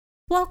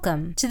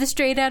Welcome to the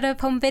Straight Out of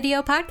Home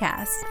Video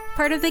podcast,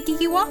 part of the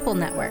Geeky Waffle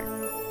Network.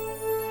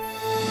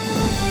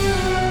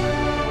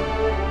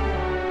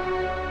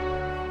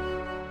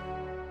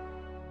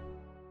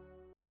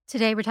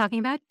 Today we're talking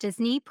about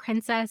Disney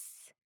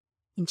Princess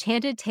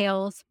Enchanted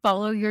Tales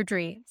Follow Your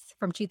Dreams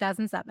from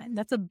 2007.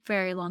 That's a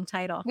very long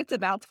title. It's a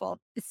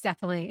mouthful. It's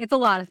a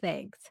lot of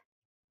things.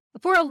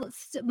 For a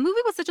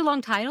movie with such a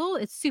long title,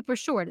 it's super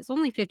short. It's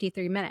only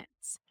 53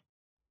 minutes.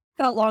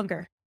 Felt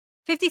longer.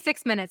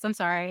 56 minutes. I'm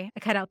sorry. I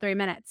cut out 3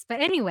 minutes. But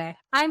anyway,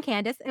 I'm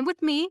Candace, and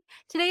with me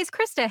today is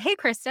Krista. Hey,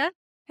 Krista.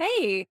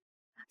 Hey.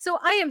 So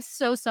I am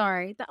so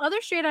sorry. The other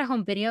Straight Out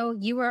Home video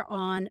you were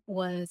on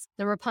was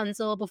the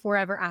Rapunzel Before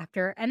Ever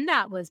After, and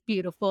that was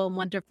beautiful and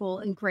wonderful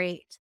and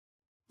great.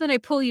 Then I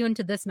pull you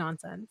into this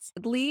nonsense.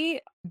 Lee,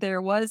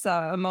 there was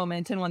a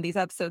moment in one of these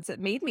episodes that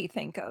made me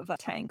think of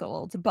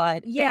Tangled,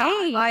 but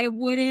Yeah. I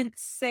wouldn't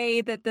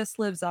say that this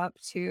lives up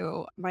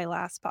to my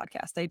last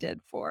podcast I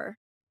did for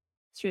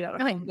Straight Out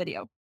of Home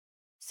video.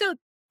 So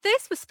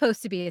this was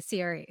supposed to be a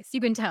series.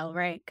 You can tell,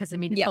 right? Because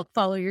it's called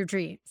Follow Your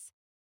Dreams.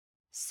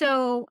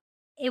 So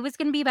it was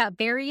going to be about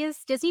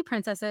various Disney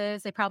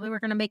princesses. They probably were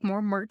going to make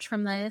more merch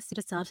from this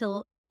to sell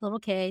to little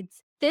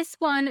kids. This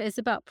one is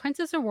about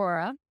Princess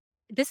Aurora.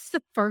 This is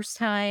the first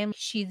time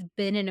she's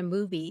been in a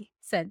movie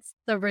since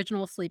the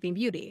original Sleeping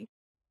Beauty.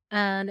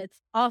 And it's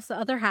also,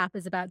 the other half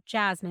is about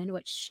Jasmine,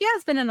 which she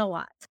has been in a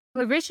lot.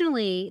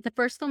 Originally, the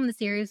first film in the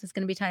series was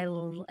going to be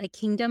titled A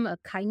Kingdom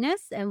of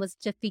Kindness and was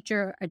to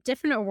feature a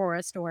different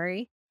Aurora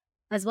story,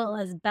 as well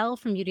as Belle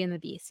from Beauty and the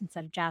Beast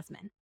instead of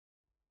Jasmine.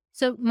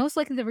 So most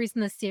likely the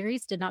reason the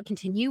series did not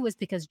continue was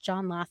because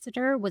John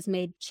Lasseter was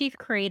made chief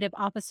creative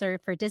officer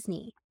for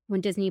Disney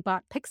when Disney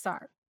bought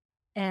Pixar.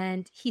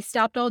 And he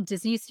stopped all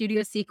Disney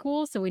Studio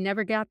sequels, so we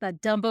never got that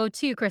Dumbo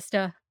 2,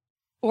 Krista.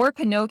 Or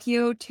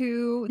Pinocchio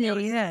 2. There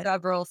were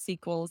several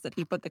sequels that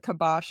he put the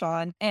kibosh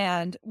on.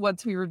 And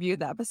once we review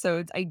the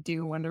episodes, I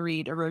do want to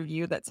read a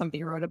review that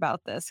somebody wrote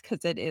about this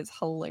because it is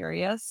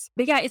hilarious.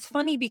 But yeah, it's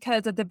funny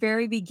because at the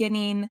very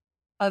beginning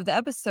of the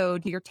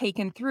episode, you're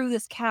taken through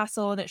this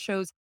castle and it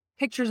shows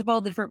pictures of all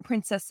the different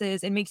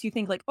princesses and makes you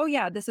think like, oh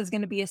yeah, this is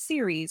going to be a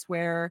series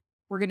where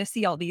we're going to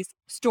see all these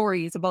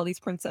stories of all these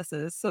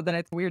princesses. So then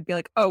it's weird to be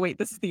like, oh wait,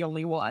 this is the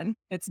only one.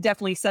 It's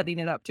definitely setting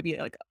it up to be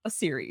like a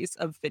series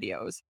of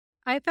videos.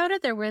 I found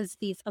out there was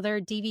these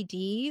other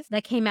DVDs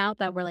that came out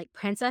that were like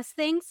princess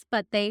things,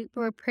 but they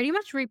were pretty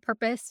much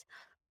repurposed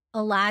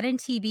Aladdin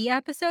TV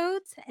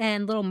episodes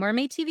and Little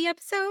Mermaid TV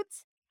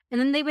episodes. And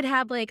then they would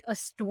have like a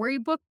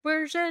storybook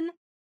version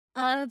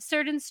of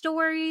certain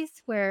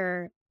stories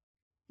where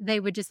they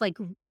would just like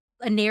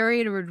a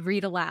narrator would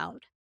read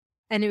aloud.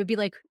 And it would be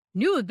like,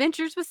 New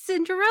Adventures with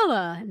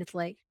Cinderella. And it's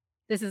like,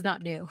 this is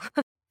not new.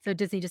 So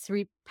Disney just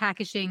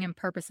repackaging and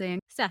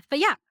purposing stuff. But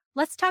yeah,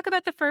 let's talk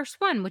about the first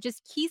one, which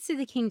is Keys to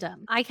the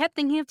Kingdom. I kept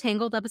thinking of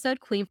Tangled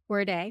episode Queen for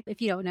a Day.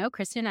 If you don't know,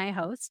 Kristen and I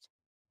host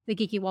the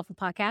Geeky Waffle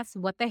podcast,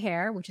 What the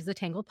Hair, which is a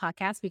Tangled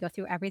podcast. We go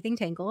through everything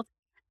Tangled.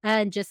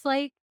 And just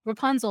like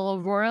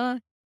Rapunzel,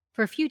 Aurora,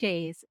 for a few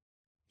days,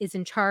 is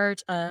in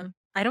charge of,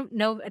 I don't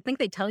know, I think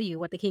they tell you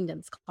what the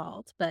kingdom's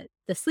called, but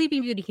the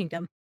Sleeping Beauty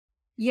Kingdom.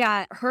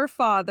 Yeah, her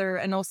father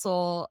and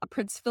also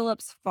Prince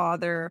Philip's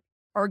father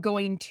are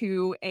going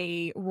to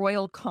a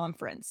royal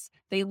conference.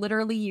 They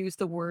literally use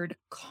the word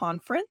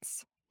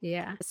conference.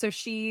 Yeah. So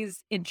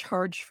she's in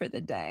charge for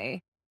the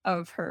day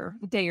of her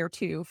day or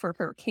two for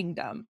her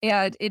kingdom.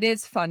 And it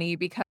is funny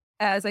because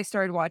as I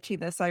started watching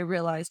this, I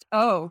realized,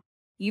 oh,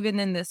 even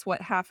in this,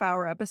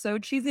 half-hour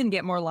episode, she's going to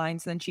get more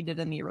lines than she did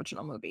in the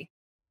original movie.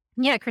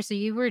 Yeah, Krista,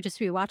 you were just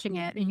rewatching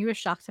it and you were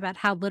shocked about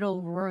how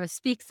little Aurora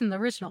speaks in the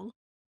original.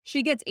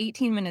 She gets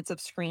 18 minutes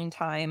of screen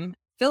time.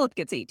 Philip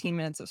gets 18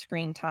 minutes of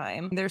screen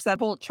time. There's that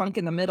whole chunk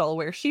in the middle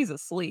where she's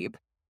asleep.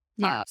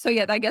 Yeah. So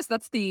yeah, I guess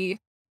that's the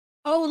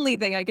only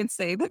thing I can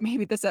say that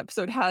maybe this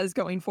episode has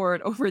going for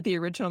it over the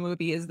original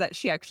movie is that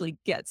she actually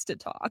gets to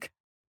talk.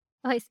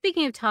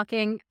 Speaking of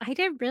talking, I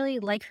didn't really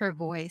like her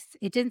voice.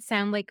 It didn't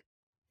sound like,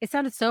 it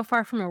sounded so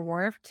far from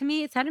Aurora to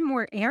me. It sounded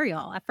more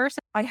Ariel. At first,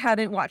 I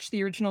hadn't watched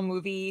the original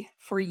movie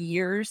for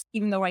years,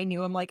 even though I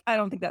knew I'm like, I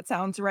don't think that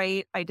sounds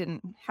right. I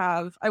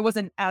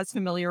wasn't as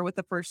familiar with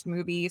the first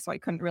movie, so I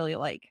couldn't really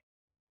like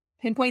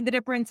pinpoint the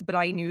difference, but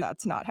I knew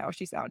that's not how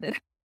she sounded.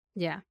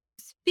 Yeah.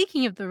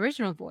 Speaking of the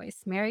original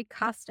voice, Mary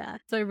Costa,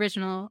 the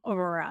original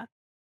Aurora,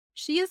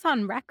 she is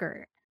on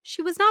record.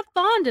 She was not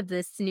fond of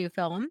this new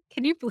film.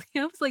 Can you believe it?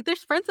 I was like,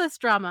 there's princess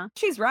drama.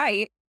 She's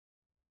right.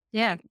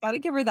 Yeah. Gotta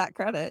give her that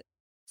credit.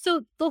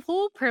 So the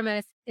whole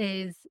premise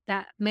is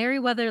that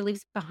Merryweather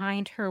leaves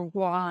behind her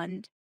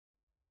wand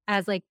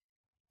as like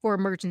for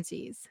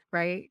emergencies,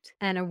 right?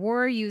 And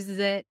Aurora uses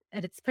it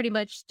and it's pretty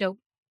much don't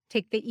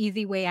take the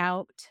easy way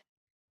out,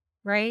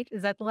 right?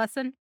 Is that the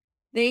lesson?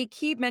 They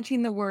keep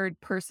mentioning the word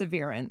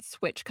perseverance,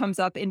 which comes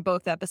up in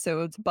both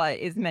episodes, but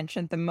is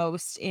mentioned the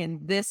most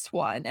in this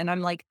one. And I'm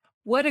like,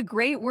 what a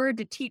great word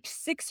to teach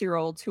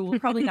 6-year-olds who will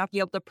probably not be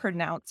able to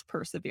pronounce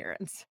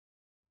perseverance.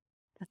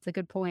 That's a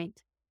good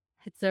point.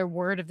 It's their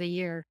word of the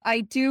year.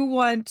 I do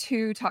want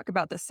to talk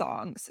about the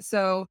songs.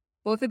 So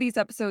Both of these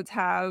episodes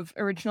have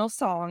original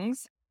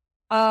songs.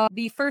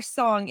 The first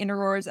song in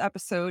Aurora's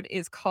episode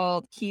is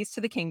called Keys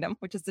to the Kingdom,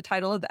 which is the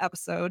title of the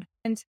episode.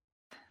 And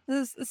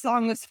the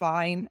song was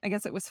fine. I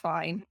guess it was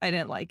fine. I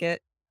didn't like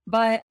it.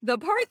 But the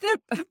part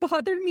that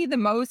bothered me the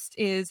most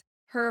is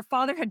her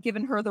father had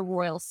given her the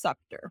royal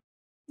scepter.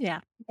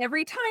 Yeah.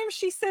 Every time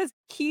she says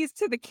keys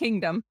to the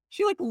kingdom,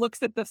 she like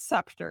looks at the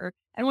scepter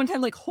and one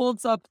time like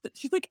holds up,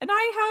 she's like, and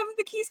I have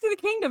the keys to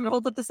the kingdom and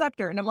holds up the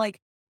scepter. And I'm like,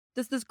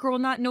 does this girl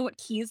not know what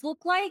keys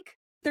look like?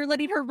 They're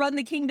letting her run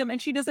the kingdom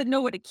and she doesn't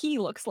know what a key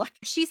looks like.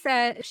 She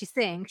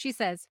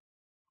says,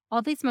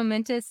 all these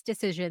momentous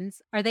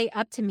decisions, are they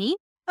up to me?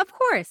 Of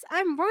course,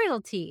 I'm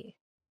royalty.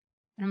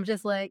 And I'm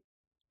just like,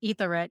 eat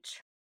the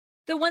rich.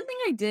 The one thing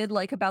I did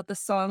like about the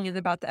song and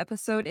about the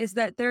episode is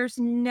that there's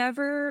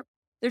never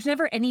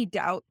any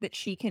doubt that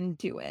she can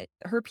do it.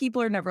 Her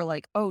people are never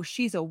like, "Oh,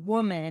 she's a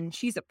woman,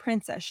 she's a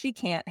princess, she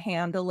can't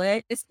handle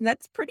it."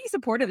 That's pretty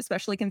supportive,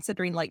 especially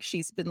considering like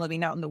she's been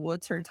living out in the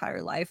woods her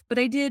entire life. But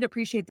I did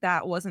appreciate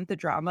that wasn't the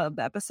drama of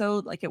the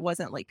episode. Like it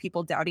wasn't like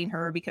people doubting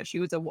her because she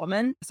was a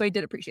woman. So I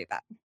did appreciate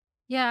that.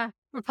 Yeah,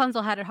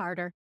 Rapunzel had it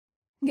harder.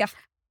 Yeah.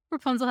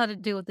 Rapunzel had to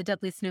deal with the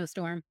deadly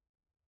snowstorm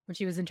when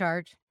she was in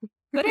charge.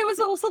 But it was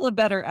also a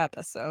better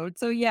episode.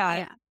 So yeah,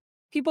 Yeah.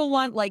 people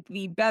want like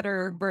the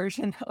better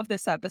version of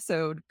this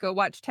episode, go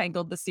watch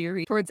Tangled the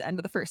series towards the end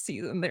of the first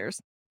season. There's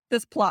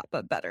this plot,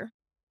 but better.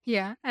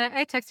 Yeah. And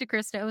I texted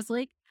Krista. I was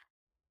like,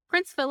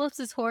 Prince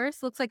Philip's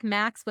horse looks like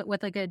Max, but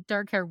with like a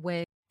dark hair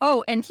wig.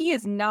 Oh, and he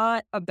is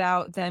not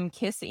about them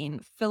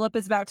kissing. Philip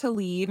is about to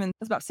leave and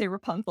is about to say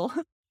Rapunzel.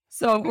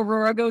 So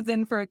Aurora goes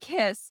in for a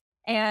kiss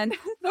and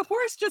the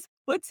horse just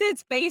puts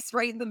its face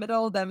right in the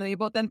middle of them and they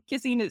both end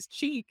kissing his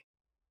cheek.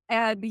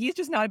 And he's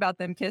just not about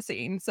them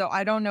kissing. So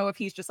I don't know if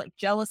he's just like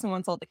jealous and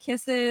wants all the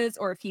kisses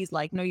or if he's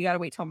like, no, you got to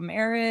wait till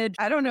marriage.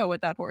 I don't know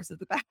what that horse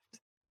is about.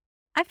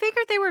 I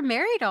figured they were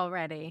married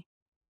already.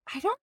 I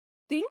don't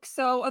think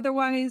so.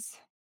 Otherwise,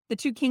 the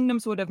two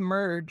kingdoms would have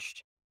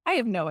merged. I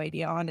have no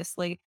idea,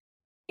 honestly.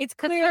 It's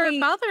Because her clearly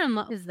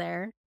father-in-law is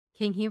there,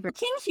 King Hubert.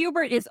 King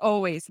Hubert is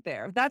always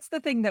there. That's the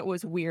thing that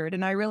was weird.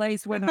 And I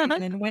realized when I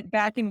then went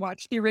back and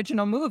watched the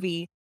original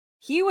movie,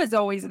 he was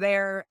always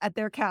there at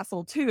their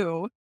castle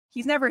too.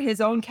 He's never his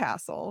own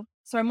castle.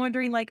 So I'm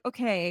wondering, like,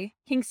 okay,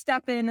 King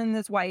Stephen and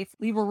his wife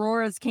leave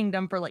Aurora's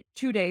kingdom for like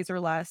 2 days or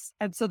less.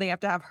 And so they have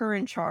to have her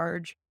in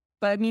charge.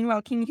 But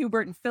meanwhile, King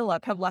Hubert and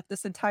Philip have left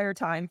this entire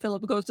time.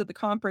 Philip goes to the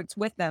conference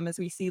with them, as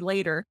we see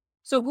later.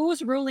 So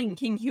who's ruling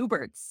King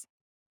Hubert's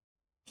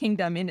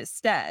kingdom in his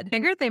stead?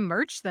 Figured they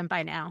merged them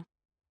by now.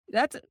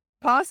 That's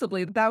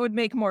possibly that would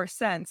make more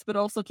sense. But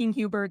also, King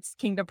Hubert's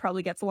kingdom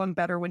probably gets along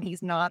better when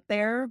he's not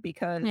there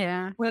because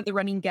Yeah. one of the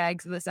running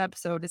gags of this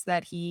episode is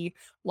that he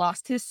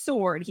lost his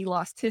sword, he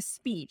lost his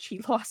speech, he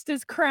lost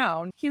his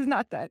crown. He's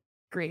not that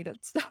great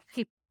at stuff.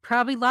 He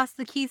probably lost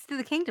the keys to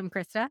the kingdom,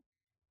 Krista.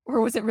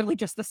 Or was it really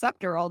just the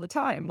scepter all the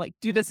time? Like,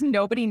 does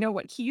nobody know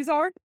what keys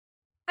are?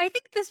 I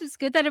think this was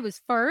good that it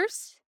was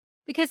first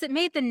because it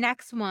made the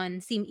next one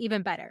seem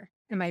even better,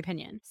 in my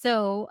opinion.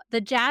 So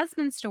the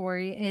Jasmine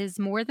story is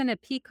more than a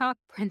peacock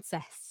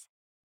princess.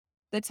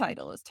 The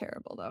title is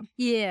terrible, though.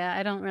 Yeah,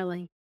 I don't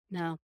really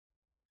know.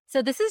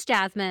 So this is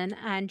Jasmine,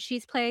 and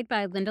she's played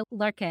by Linda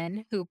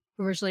Larkin, who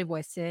originally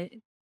voiced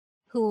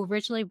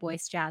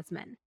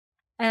Jasmine.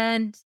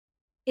 And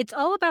it's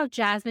all about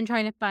Jasmine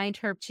trying to find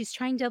her. She's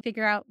trying to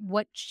figure out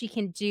what she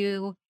can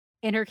do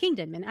in her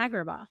kingdom in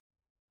Agrabah.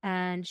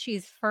 And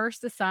she's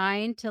first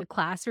assigned to the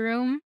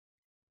classroom.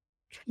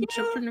 Yeah.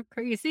 Children are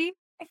crazy.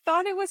 I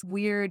thought it was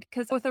weird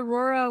because with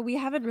Aurora, we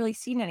haven't really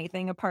seen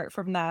anything apart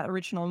from that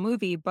original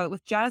movie. But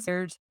with Jazz,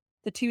 there's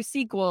the two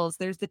sequels,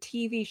 there's the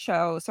TV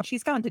show. So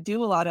she's gotten to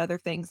do a lot of other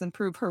things and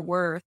prove her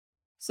worth.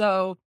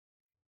 So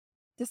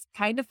this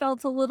kind of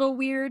felt a little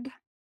weird.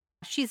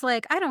 She's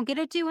like, I don't get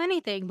to do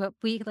anything, but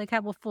we like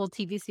have a full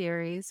TV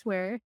series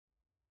where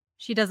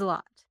she does a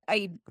lot.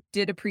 I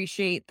did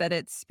appreciate that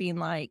it's been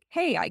like,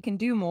 hey, I can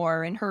do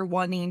more, and her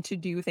wanting to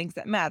do things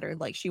that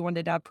mattered. Like she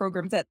wanted to have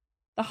programs at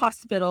the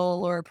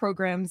hospital or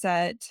programs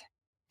at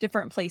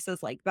different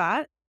places like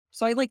that.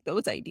 So I like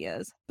those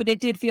ideas. But it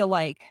did feel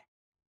like,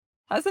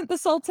 hasn't the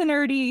Sultan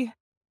already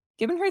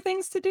given her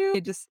things to do?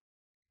 It just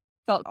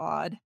felt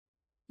odd.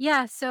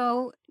 Yeah,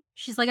 so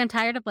she's like, I'm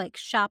tired of like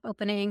shop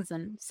openings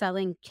and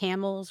selling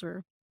camels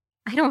or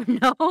I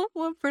don't know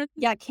what for.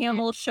 Yeah,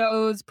 camel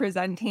shows,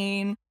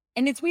 presenting.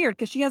 And it's weird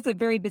because she has a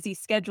very busy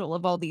schedule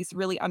of all these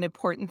really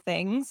unimportant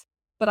things.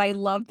 But I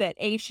love that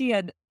A, she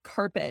had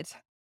carpet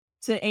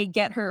to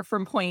get her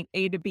from point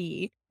A to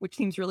B, which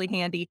seems really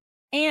handy.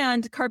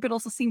 And carpet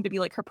also seemed to be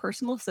like her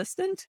personal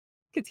assistant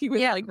because he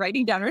was like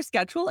writing down her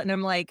schedule. And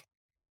I'm like,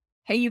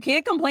 hey, you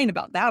can't complain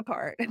about that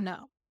part.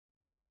 No.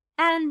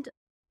 And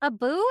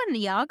Abu and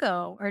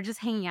Iago are just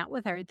hanging out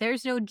with her.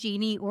 There's no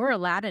genie or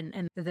Aladdin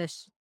in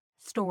this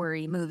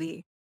story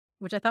movie,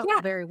 which I thought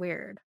was very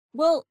weird.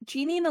 Well,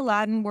 Genie and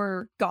Aladdin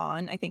were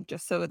gone, I think,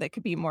 just so that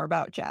could be more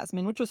about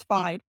Jasmine, which was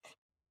fine.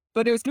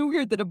 But it was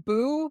weird that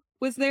Abu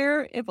was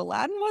there if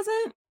Aladdin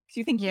wasn't, 'Cause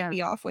you can keep Yeah.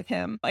 me off with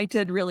him. I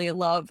did really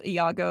love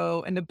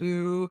Iago and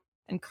Abu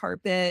and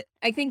Carpet.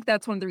 I think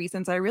that's one of the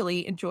reasons I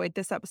really enjoyed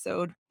this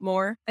episode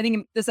more. I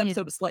think this Yeah.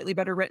 episode was slightly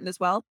better written as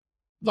well,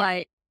 Yeah.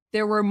 but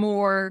there were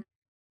more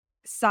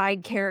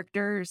side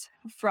characters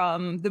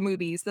from the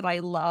movies that I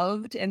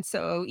loved. And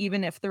so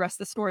even if the rest of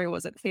the story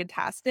wasn't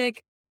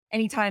fantastic,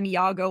 anytime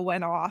Iago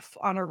went off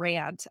on a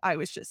rant, I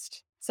was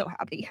just so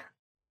happy.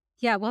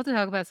 Yeah, we'll have to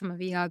talk about some of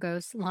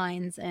Iago's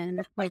lines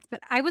and like, but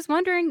I was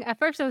wondering at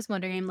first I was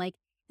wondering, I'm like,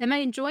 am I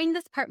enjoying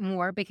this part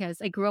more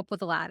because I grew up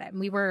with Aladdin?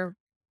 We were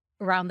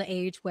around the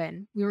age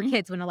when we were Mhm.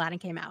 kids when Aladdin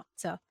came out.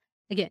 So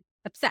again,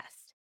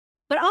 obsessed.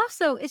 But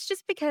also it's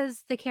just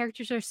because the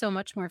characters are so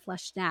much more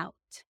fleshed out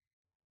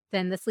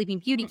than the Sleeping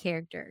Beauty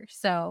character.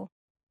 So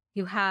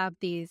you have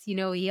these,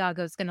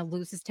 Iago's gonna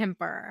lose his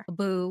temper.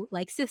 Boo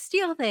likes to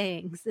steal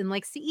things and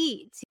likes to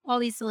eat, all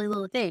these silly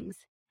little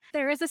things.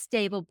 There is a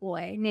stable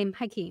boy named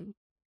Hakim.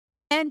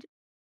 And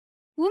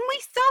when we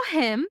saw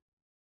him,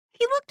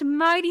 he looked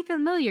mighty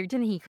familiar,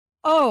 didn't he?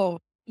 Oh,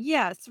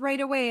 yes,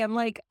 right away. I'm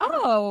like,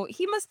 oh,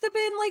 he must have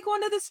been like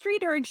one of the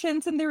street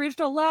urchins in the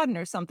original Aladdin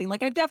or something.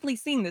 Like, I've definitely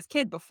seen this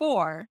kid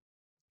before.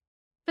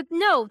 But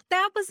no,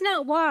 that was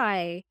not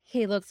why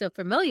he looked so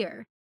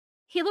familiar.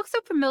 He looks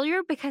so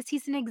familiar because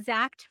he's an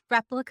exact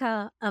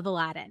replica of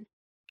Aladdin.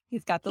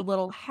 He's got the He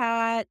little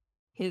hat,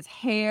 his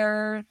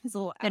hair, his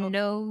little The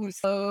nose,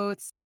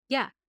 outfits.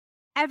 yeah,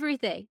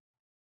 everything.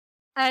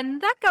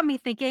 And that got me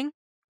thinking,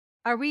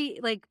 are we,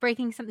 like,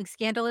 breaking something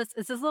scandalous?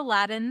 Is this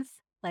Aladdin's,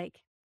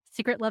 like,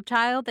 secret love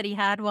child that he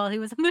had while he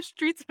was on the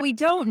streets? We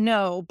don't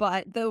know,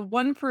 but the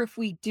one proof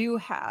we do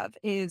have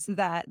is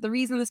that the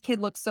reason this kid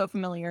looks so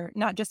familiar,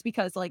 not just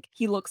because like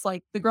he looks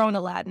like the grown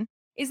Aladdin,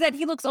 is that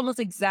he looks almost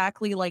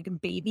exactly like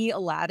baby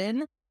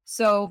Aladdin.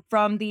 So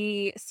from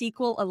the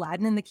sequel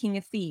Aladdin and the King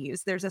of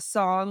Thieves, there's a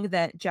song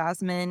that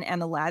Jasmine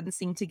and Aladdin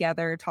sing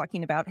together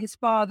talking about his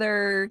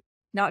father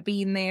not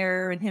being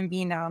there and him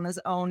being out on his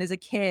own as a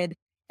kid.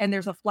 And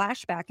there's a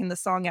flashback in the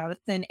song Out of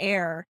Thin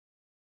Air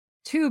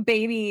to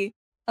baby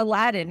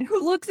Aladdin,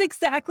 who looks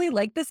exactly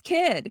like this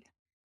kid.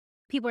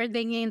 People are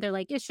thinking, they're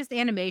like, "It's just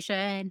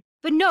animation."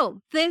 But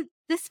no,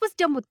 this was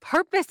done with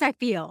purpose, I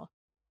feel.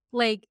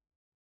 Like,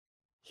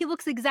 he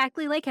looks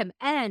exactly like him,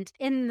 and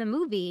in the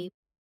movie,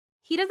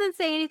 he doesn't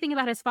say anything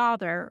about his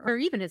father or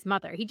even his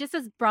mother. He just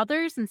says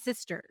brothers and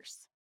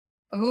sisters.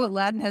 Oh,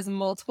 Aladdin has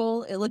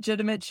multiple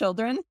illegitimate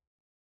children?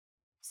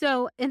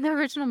 So, in the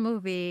original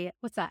movie,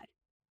 what's that?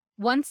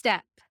 One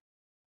Step.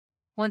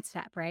 One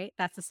Step, right?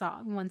 That's the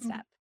song, One Mhm.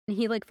 Step. And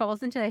he, like,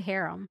 falls into a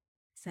harem,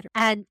 etcetera.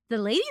 And the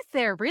ladies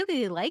there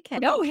really like him.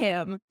 Know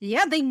him.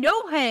 Yeah, they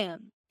know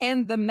him.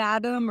 And the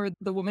madam or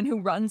the woman who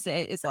runs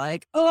it is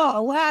like, "Oh,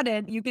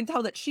 Aladdin." You can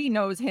tell that she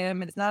knows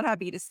him and is not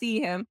happy to see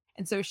him.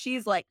 And so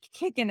she's like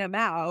kicking him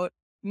out.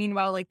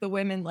 Meanwhile, like the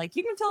women, like,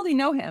 you can tell they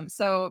know him.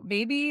 So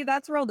maybe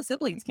that's where all the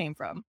siblings came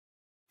from.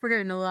 We're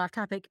getting a little off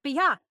topic. But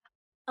yeah,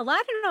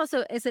 Aladdin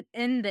also isn't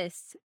in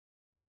this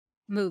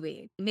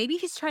movie. Maybe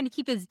he's trying to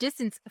keep his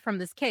distance from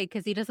this kid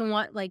because he doesn't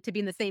want like to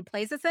be in the same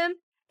place as him.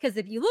 Because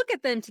if you look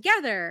at them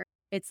together,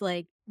 it's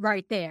like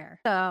right there.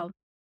 So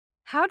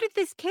how did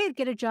this kid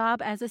get a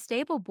job as a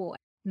stable boy?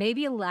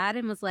 Maybe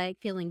Aladdin was like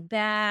feeling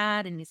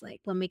bad and he's like,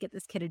 let me get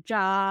this kid a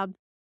job.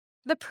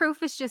 The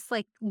proof is just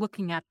like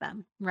looking at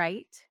them,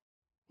 right?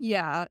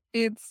 Yeah,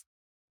 it's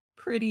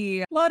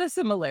pretty, a lot of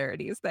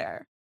similarities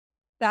there.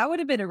 That would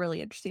have been a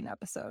really interesting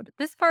episode.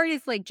 This part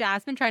is like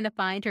Jasmine trying to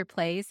find her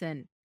place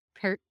and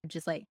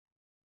just like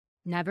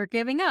never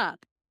giving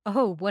up.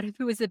 Oh, what if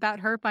it was about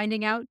her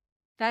finding out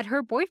that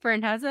her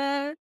boyfriend has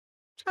a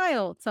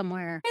child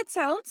somewhere? It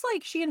sounds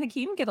like she and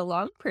Hakeem get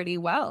along pretty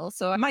well.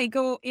 So it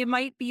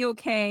might be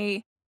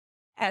okay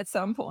at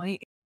some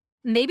point.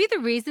 Maybe the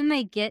reason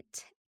they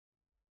get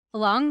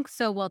along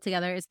so well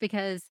together is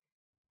because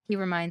he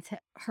reminds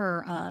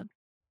her of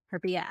her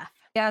BF.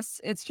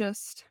 Yes, it's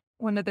just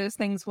one of those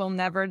things we'll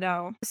never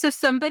know. So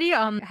somebody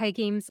on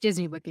Hakim's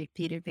Disney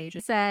Wikipedia page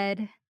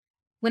said,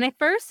 when I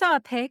first saw a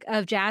pic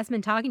of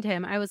Jasmine talking to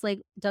him, I was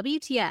like,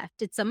 WTF,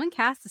 did someone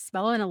cast a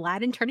spell on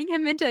Aladdin turning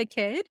him into a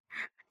kid?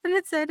 And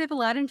it said if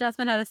Aladdin and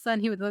Jasmine had a son,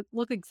 he would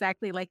look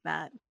exactly like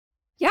that.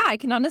 Yeah, I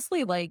can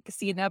honestly like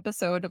see an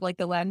episode of like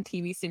the Aladdin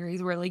TV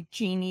series where like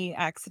Genie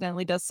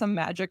accidentally does some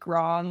magic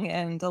wrong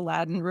and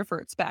Aladdin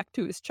reverts back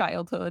to his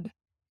childhood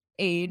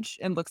age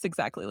and looks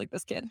exactly like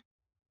this kid.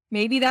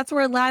 Maybe that's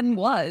where Aladdin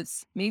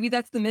was. Maybe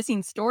that's the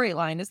missing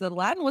storyline is that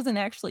Aladdin wasn't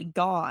actually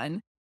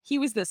gone. He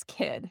was this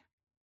kid.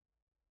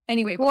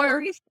 Anyway,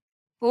 Or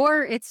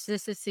or it's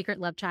just a secret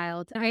love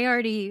child. I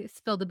already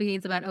spilled the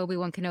beans about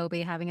Obi-Wan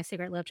Kenobi having a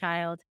secret love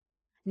child.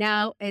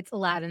 Now it's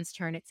Aladdin's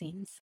turn, it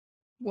seems.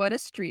 what a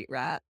street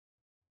rat.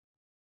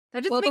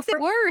 That just Well, makes it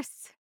before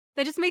worse.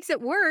 That just makes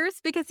it worse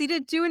because he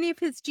didn't do any of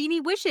his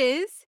genie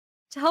wishes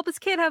to help his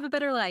kid have a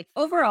better life.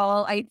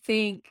 overall, I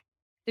think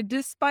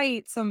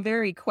despite some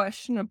very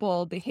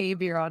questionable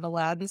behavior on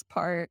Aladdin's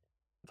part,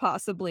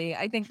 possibly,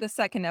 I think the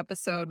second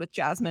episode with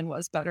Jasmine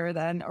was better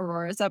than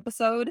Aurora's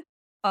episode.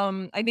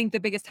 I think the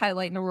biggest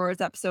highlight in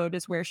Aurora's episode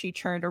is where she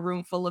turned a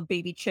room full of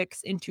baby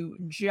chicks into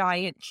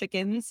giant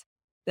chickens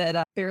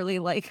that barely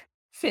like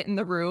fit in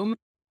the room.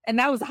 And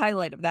that was the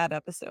highlight of that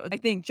episode. I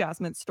think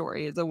Jasmine's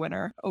story is a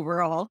winner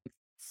overall.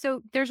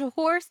 So there's a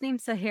horse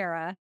named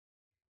Sahara.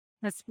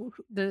 That's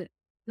the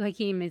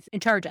Hakeem is in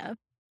charge of.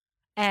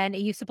 And it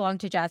used to belong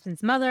to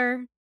Jasmine's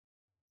mother.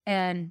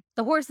 And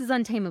the horse is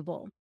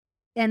untamable.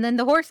 And then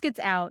the horse gets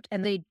out,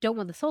 and they don't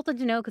want the Sultan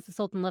to know because the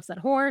Sultan loves that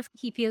horse.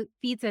 He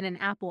feeds it an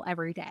apple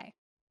every day.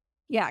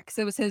 Yeah, because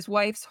it was his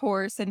wife's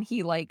horse and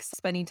he likes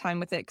spending time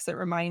with it because it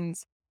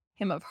reminds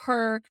him of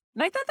her.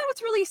 And I thought that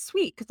was really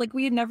sweet because, like,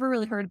 we had never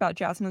really heard about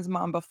Jasmine's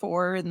mom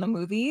before in the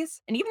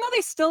movies. And even though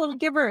they still don't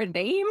give her a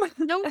name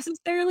Nope.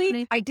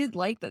 necessarily, I did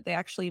like that they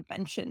actually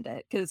mentioned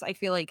it because I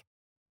feel like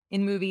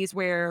in movies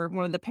where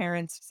one of the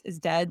parents is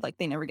dead, like,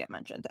 they never get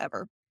mentioned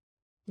ever.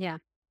 Yeah.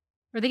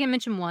 Or they get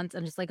mentioned once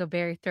and just like a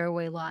very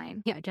throwaway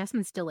line. Yeah,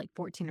 Jasmine's still like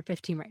 14 or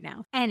 15 right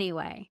now.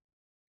 Anyway,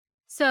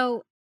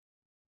 so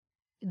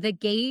the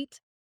gate,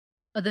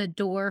 the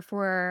door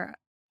for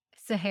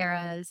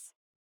Sahara's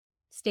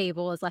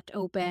stable is left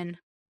open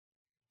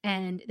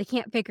and they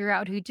can't figure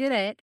out who did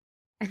it.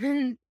 And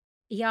then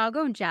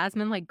Iago and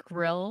Jasmine like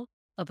grill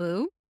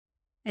Abu.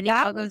 And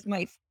That Iago's, was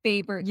my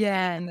favorite scene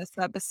yeah, in this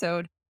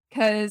episode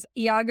because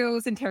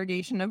Iago's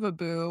interrogation of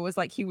Abu was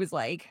like, he was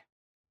like,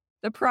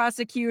 the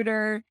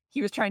prosecutor,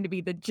 he was trying to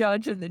be the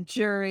judge and the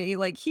jury,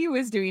 like, he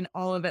was doing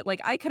all of it, like,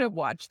 I could have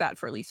watched that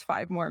for at least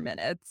 5 more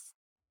minutes.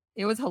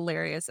 It was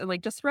hilarious, and,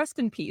 like, just rest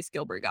in peace,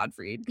 Gilbert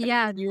Gottfried, 'cause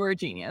yeah, you were a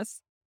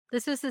genius.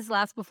 this was his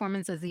last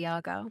performance as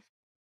Iago.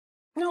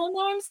 No,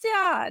 no, I'm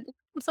sad.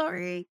 I'm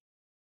sorry.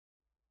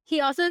 He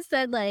also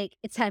said like,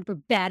 it's time for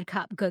bad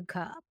cop, good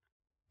cop.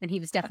 And he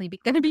was definitely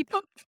gonna be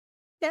both.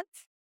 Yes.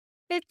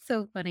 It's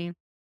so funny.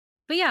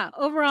 But yeah,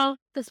 overall,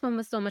 this one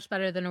was so much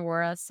better than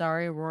Aurora.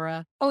 Sorry,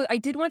 Aurora. Oh, I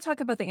did want to talk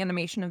about the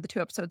animation of the 2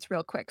 episodes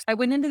real quick. I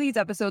went into these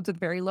episodes with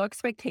very low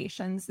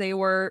expectations. They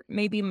were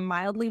maybe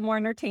mildly more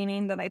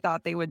entertaining than I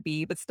thought they would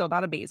be, but still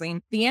not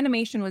amazing. The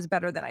animation was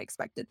better than I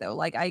expected, though.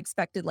 Like, I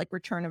expected, like,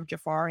 Return of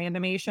Jafar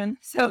animation,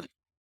 so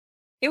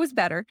it was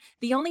better.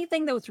 The only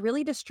thing that was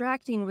really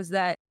distracting was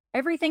that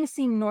everything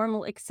seemed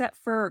normal except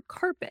for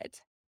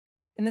Carpet.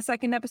 In the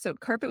 2nd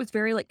episode, Carpet was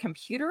very, like,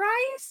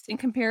 computerized in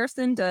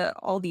comparison to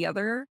all the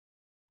other,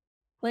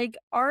 like,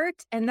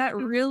 art, and that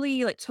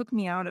really, like, took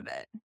me out of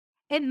it.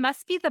 It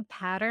must be the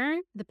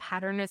pattern. The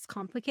pattern is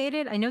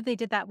complicated. I know they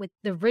did that with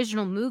the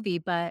original movie,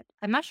 but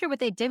I'm not sure what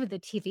they did with the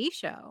TV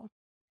show.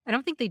 I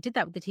don't think they did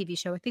that with the TV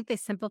show. I think they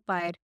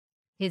simplified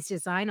his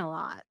design a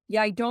lot.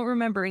 Yeah, I don't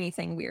remember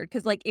anything weird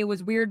because, like, it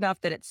was weird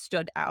enough that it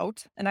stood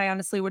out, and I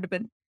honestly would have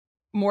been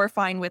more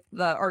fine with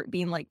the art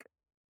being, like,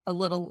 a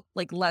little,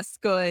 like, less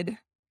good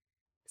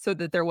so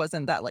that there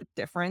wasn't that, like,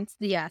 difference.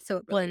 Yeah, so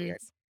it Really weird.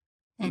 blends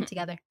in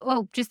together.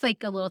 Oh, just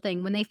like a little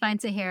thing. When they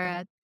find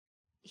Sahara,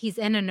 he's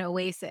in an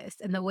oasis,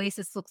 and the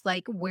oasis looks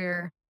like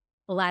where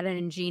Aladdin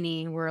and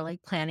Genie were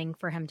like planning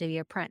for him to be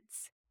a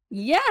prince.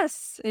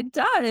 Yes, it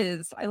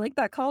does. I like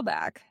that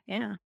callback.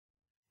 Yeah.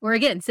 Or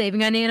again,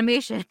 saving on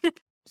animation.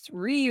 Just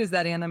reuse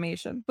that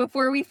animation.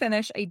 Before we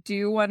finish, I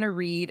do wanna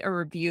read a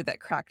review that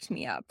cracked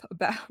me up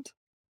about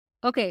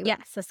Okay,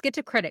 yes, let's get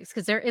to critics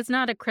because there is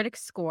not a critic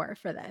score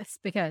for this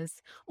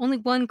because only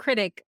one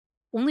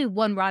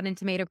Rotten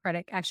Tomato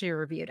critic actually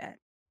reviewed it.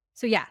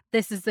 So yeah,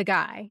 this is the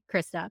guy,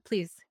 Krista,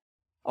 please.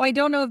 oh, I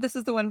don't know if this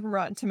is the one from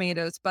Rotten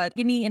Tomatoes, but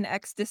Agony and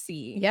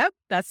Ecstasy Yep,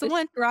 that's the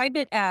one. described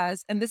it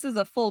as, and this is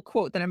a full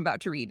quote that I'm about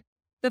to read,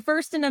 the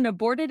first in an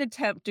aborted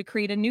attempt to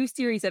create a new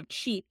series of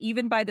cheap,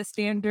 even by the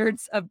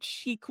standards of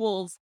cheap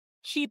quills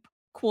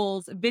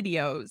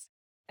videos,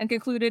 and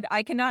concluded,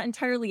 I cannot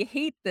entirely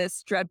hate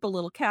this dreadful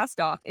little cast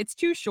off. It's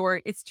too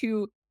short, it's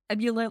too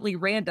ebulliently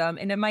random,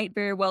 and it might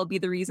very well be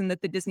the reason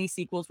that the Disney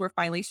sequels were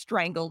finally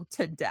strangled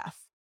to death.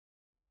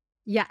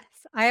 Yes,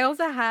 I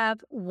also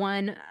have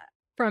one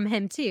from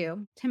him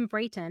too, Tim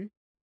Brayton.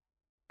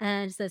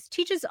 And it says,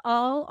 teaches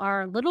all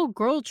our little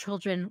girl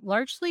children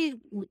largely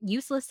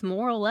useless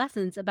moral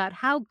lessons about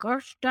how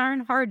gosh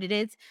darn hard it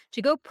is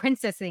to go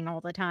princessing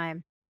all the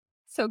time.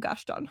 So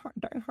gosh darn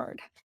hard.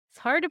 It's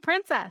hard to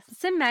princess.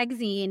 Sim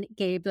Magazine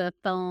gave the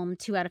film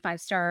 2 out of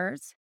 5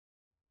 stars.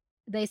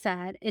 They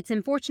said, it's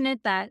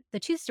unfortunate that the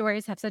 2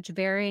 stories have such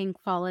varying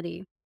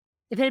quality.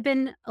 If it had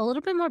been a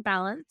little bit more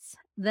balanced,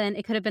 then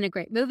it could have been a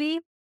great movie.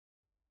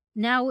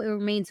 Now it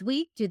remains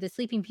weak due to the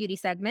Sleeping Beauty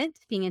segment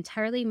being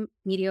entirely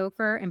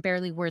mediocre and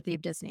barely worthy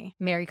of Disney.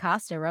 Mary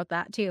Costa wrote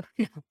that too.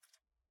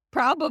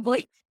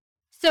 Probably.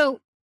 So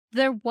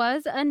there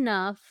was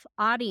enough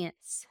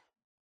audience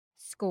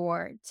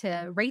score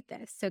to rate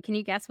this. So can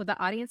you guess what the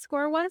audience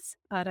score was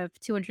out of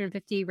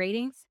 250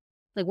 ratings?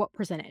 Like what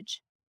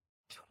percentage?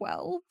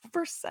 12%?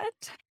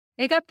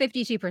 It got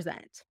 52%.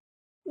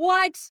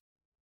 What?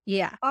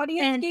 Yeah.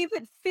 Audience And gave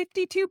it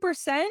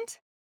 52%?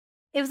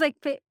 it was like,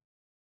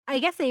 I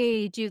guess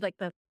they do like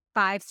the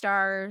 5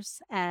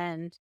 stars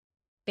and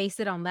base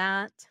it on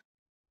that.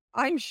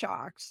 I'm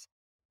shocked.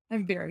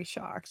 I'm very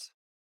shocked.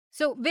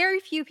 So very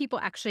few people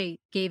actually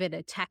gave it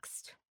a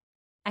text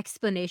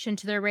explanation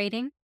to their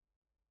rating.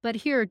 But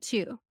here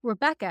too,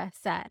 Rebecca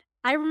said,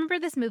 I remember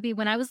this movie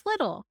when I was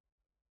little.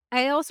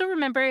 I also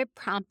remember it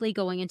promptly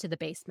going into the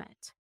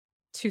basement.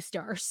 2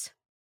 stars.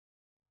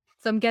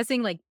 So I'm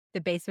guessing like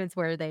the basement's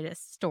where they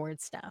just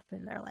stored stuff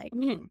and they're like,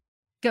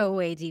 go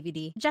away,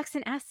 DVD.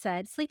 Jackson S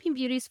said, Sleeping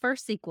Beauty's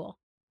first sequel.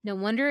 No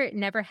wonder it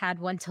never had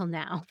one till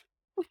now.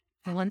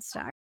 1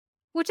 star.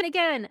 Which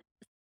again,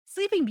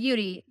 Sleeping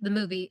Beauty, the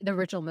movie, the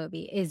original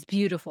movie, is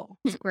beautiful.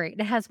 It's great.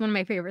 It has one of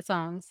my favorite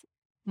songs,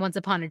 Once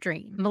Upon a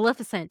Dream.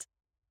 Maleficent,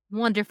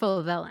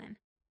 wonderful villain.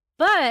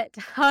 But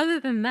other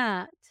than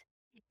that,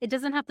 it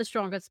doesn't have the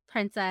strongest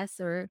princess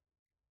or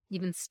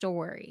even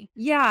story.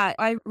 Yeah,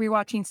 I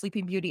rewatching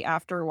Sleeping Beauty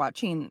after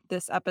watching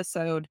this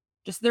episode.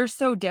 Just they're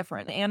so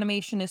different. The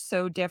animation is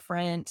so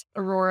different.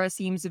 Aurora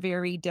seems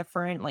very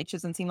different. Like she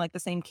doesn't seem like the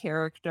same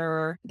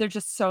character. There's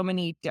just so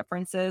many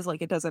differences.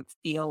 Like it doesn't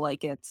feel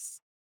like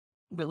it's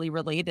really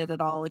related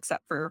at all,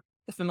 except for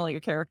the familiar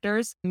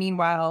characters.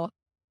 Meanwhile,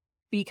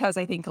 because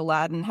I think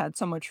Aladdin had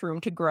so much room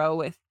to grow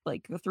with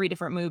like the 3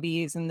 different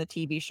movies and the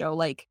TV show,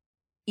 like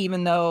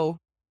even though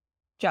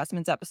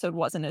Jasmine's episode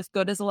wasn't as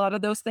good as a lot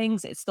of those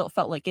things, it still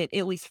felt like it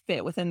at least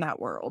fit within that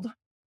world.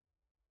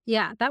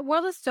 Yeah, that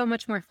world is so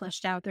much more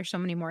fleshed out. There's so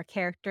many more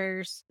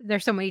characters.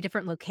 There's so many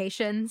different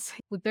locations.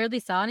 We barely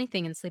saw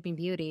anything in Sleeping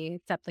Beauty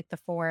except like the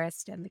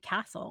forest and the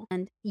castle.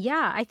 And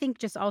yeah, I think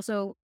just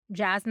also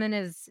Jasmine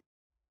is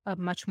a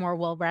much more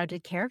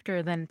well-rounded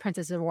character than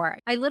Princess Aurora.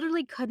 I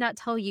literally could not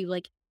tell you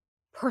like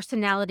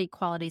personality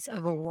qualities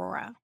of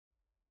Aurora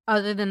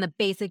other than the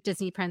basic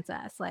Disney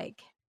princess.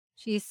 Like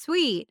she's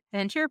sweet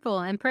and cheerful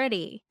and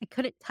pretty. I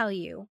couldn't tell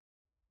you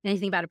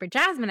anything about her. But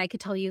Jasmine, I could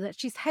tell you that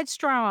she's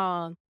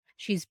headstrong.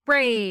 She's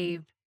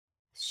brave.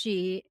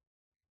 She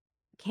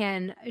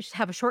can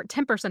have a short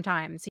temper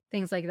sometimes,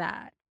 things like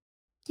that.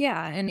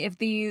 Yeah, and if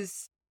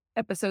these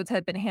episodes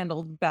had been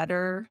handled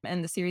better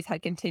and the series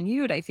had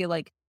continued, I feel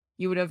like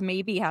you would have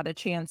maybe had a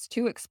chance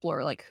to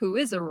explore like who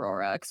is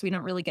Aurora because we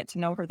don't really get to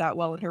know her that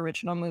well in her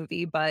original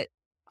movie, but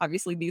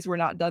obviously these were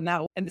not done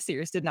that and the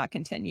series did not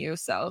continue,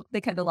 so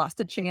they kind of lost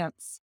a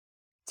chance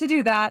to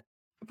do that,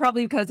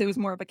 probably because it was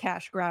more of a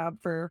cash grab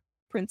for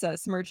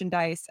princess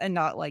merchandise and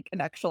not like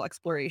an actual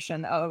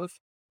exploration of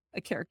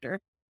a character.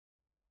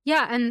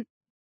 Yeah, and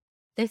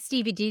this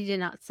DVD did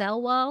not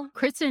sell well.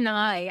 Kristen and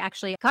I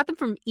actually got them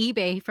from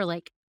eBay for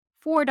like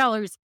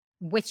 $4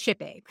 with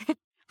shipping.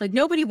 Like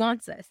nobody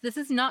wants this. This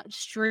is not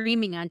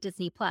streaming on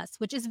Disney Plus,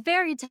 which is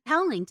very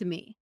telling to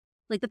me.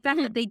 Like the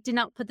fact that they did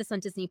not put this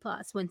on Disney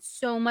Plus when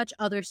so much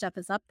other stuff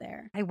is up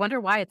there. I wonder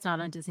why it's not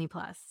on Disney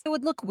Plus. It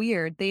would look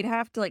weird. They'd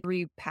have to like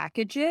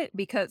repackage it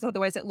because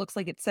otherwise it looks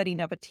like it's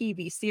setting up a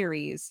TV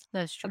series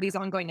That's true. of these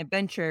ongoing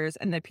adventures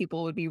and then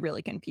people would be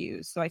really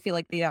confused. So I feel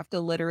like they have to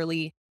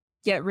literally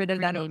get rid of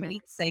that Rename opening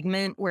it.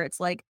 segment where it's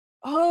like,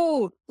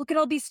 oh, look at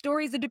all these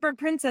stories of different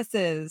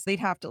princesses. They'd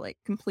have to like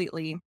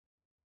completely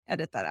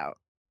edit that out.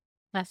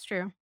 That's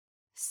true.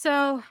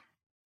 So,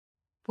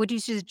 would you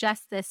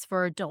suggest this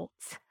for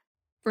adults?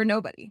 For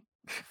nobody.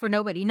 For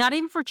nobody, not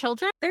even for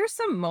children? There's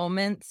some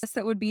moments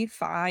that would be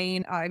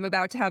fine. I'm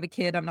about to have a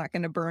kid. I'm not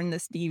going to burn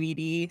this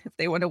DVD. If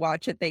they want to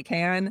watch it, they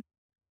can.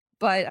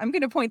 But I'm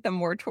going to point them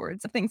more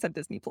towards things on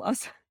Disney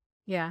Plus.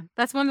 Yeah,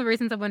 that's one of the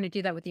reasons I want to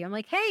do that with you. I'm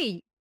like,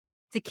 hey,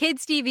 it's a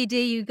kid's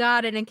DVD. You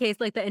got it in case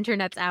like the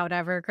internet's out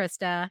ever,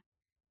 Krista.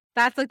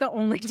 That's like the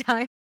only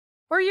time.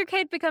 Or your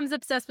kid becomes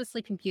obsessed with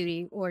Sleeping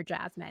Beauty or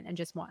Jasmine and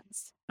just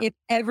wants. If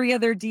every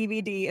other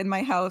DVD in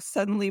my house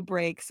suddenly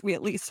breaks, we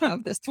at least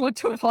have this one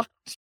to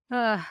watch.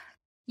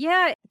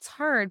 Yeah, it's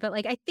hard, but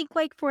like I think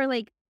like for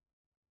like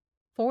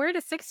 4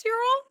 to 6 year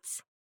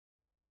olds,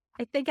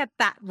 I think at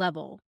that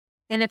level.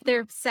 And if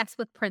they're obsessed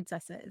with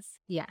princesses,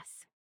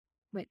 yes.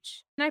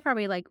 Which and I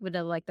probably like would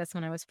have liked this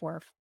when I was 4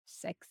 or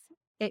 6.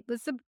 It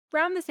was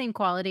around the same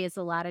quality as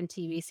the Aladdin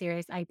TV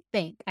series, I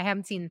think. I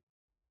haven't seen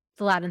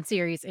the Aladdin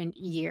series in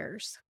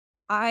years.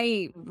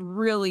 I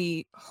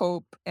really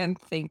hope and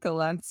think the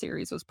Lens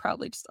series was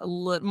probably just a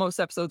little, most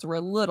episodes were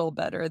a little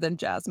better than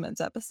Jasmine's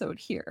episode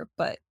here,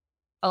 but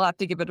I'll have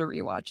to give it a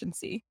rewatch and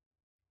see.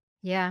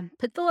 Yeah,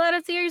 put the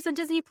Aladdin series on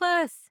Disney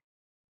Plus.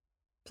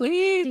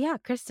 Please. Yeah,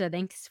 Krista,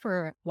 thanks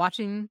for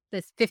watching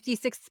this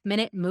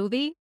 56-minute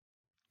movie.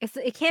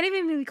 It can't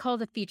even be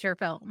called a feature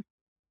film.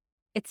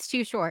 It's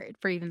too short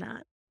for even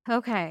that.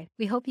 Okay,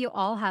 we hope you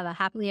all have a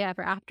happily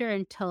ever after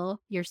until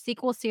your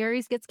sequel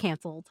series gets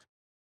canceled.